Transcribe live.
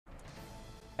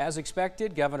As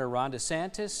expected, Governor Ron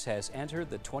DeSantis has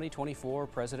entered the 2024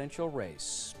 presidential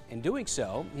race. In doing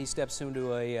so, he steps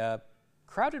into a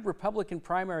crowded Republican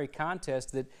primary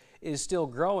contest that is still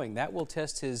growing. That will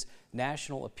test his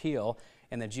national appeal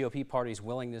and the GOP party's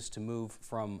willingness to move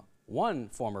from one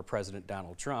former president,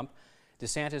 Donald Trump.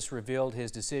 DeSantis revealed his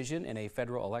decision in a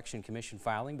Federal Election Commission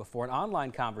filing before an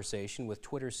online conversation with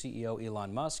Twitter CEO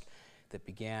Elon Musk that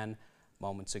began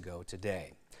moments ago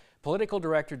today. Political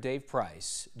director Dave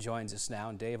Price joins us now.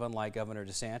 And Dave, unlike Governor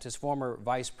DeSantis, former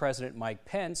Vice President Mike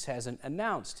Pence hasn't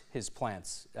announced his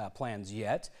plans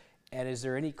yet. And is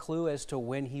there any clue as to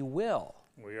when he will?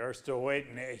 We are still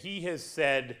waiting. He has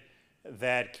said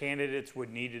that candidates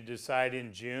would need to decide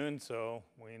in June, so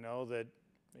we know that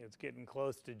it's getting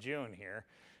close to June here.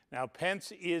 Now,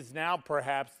 Pence is now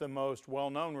perhaps the most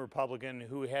well-known Republican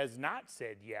who has not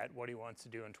said yet what he wants to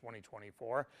do in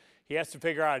 2024. He has to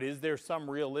figure out, is there some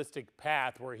realistic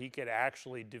path where he could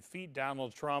actually defeat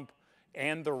Donald Trump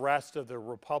and the rest of the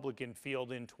Republican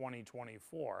field in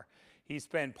 2024? He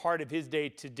spent part of his day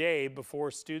today before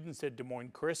students at Des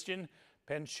Moines Christian.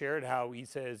 Pence shared how he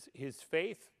says his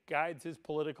faith guides his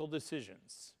political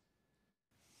decisions.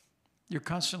 You're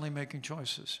constantly making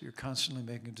choices. You're constantly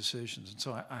making decisions. And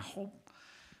so I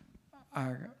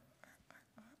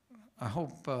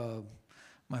hope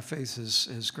my faith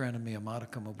has granted me a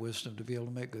modicum of wisdom to be able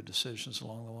to make good decisions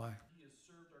along the way.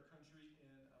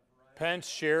 Pence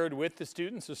shared with the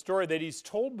students a story that he's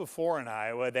told before in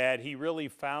Iowa, that he really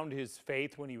found his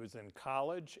faith when he was in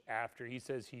college after he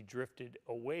says he drifted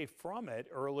away from it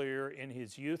earlier in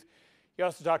his youth. He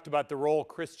also talked about the role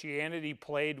Christianity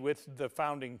played with the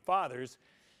founding fathers,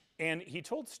 and he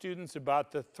told students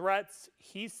about the threats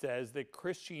he says that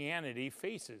Christianity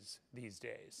faces these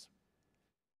days.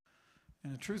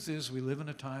 And the truth is, we live in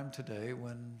a time today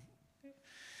when,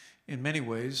 in many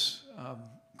ways,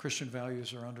 Christian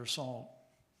values are under assault.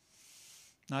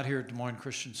 Not here at Des Moines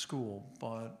Christian School,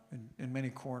 but in many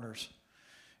corners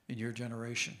in your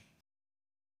generation.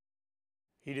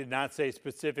 He did not say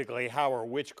specifically how or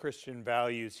which Christian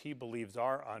values he believes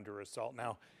are under assault.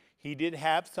 Now, he did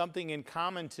have something in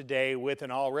common today with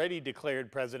an already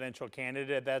declared presidential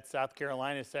candidate. That's South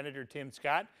Carolina Senator Tim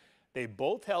Scott. They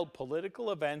both held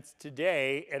political events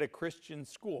today at a Christian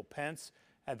school. Pence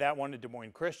had that one at Des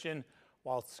Moines Christian,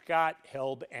 while Scott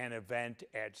held an event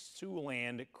at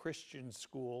Siouxland Christian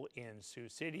School in Sioux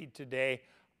City today,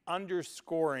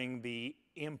 underscoring the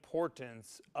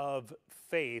importance of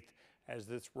faith as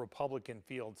this Republican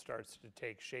field starts to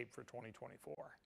take shape for 2024.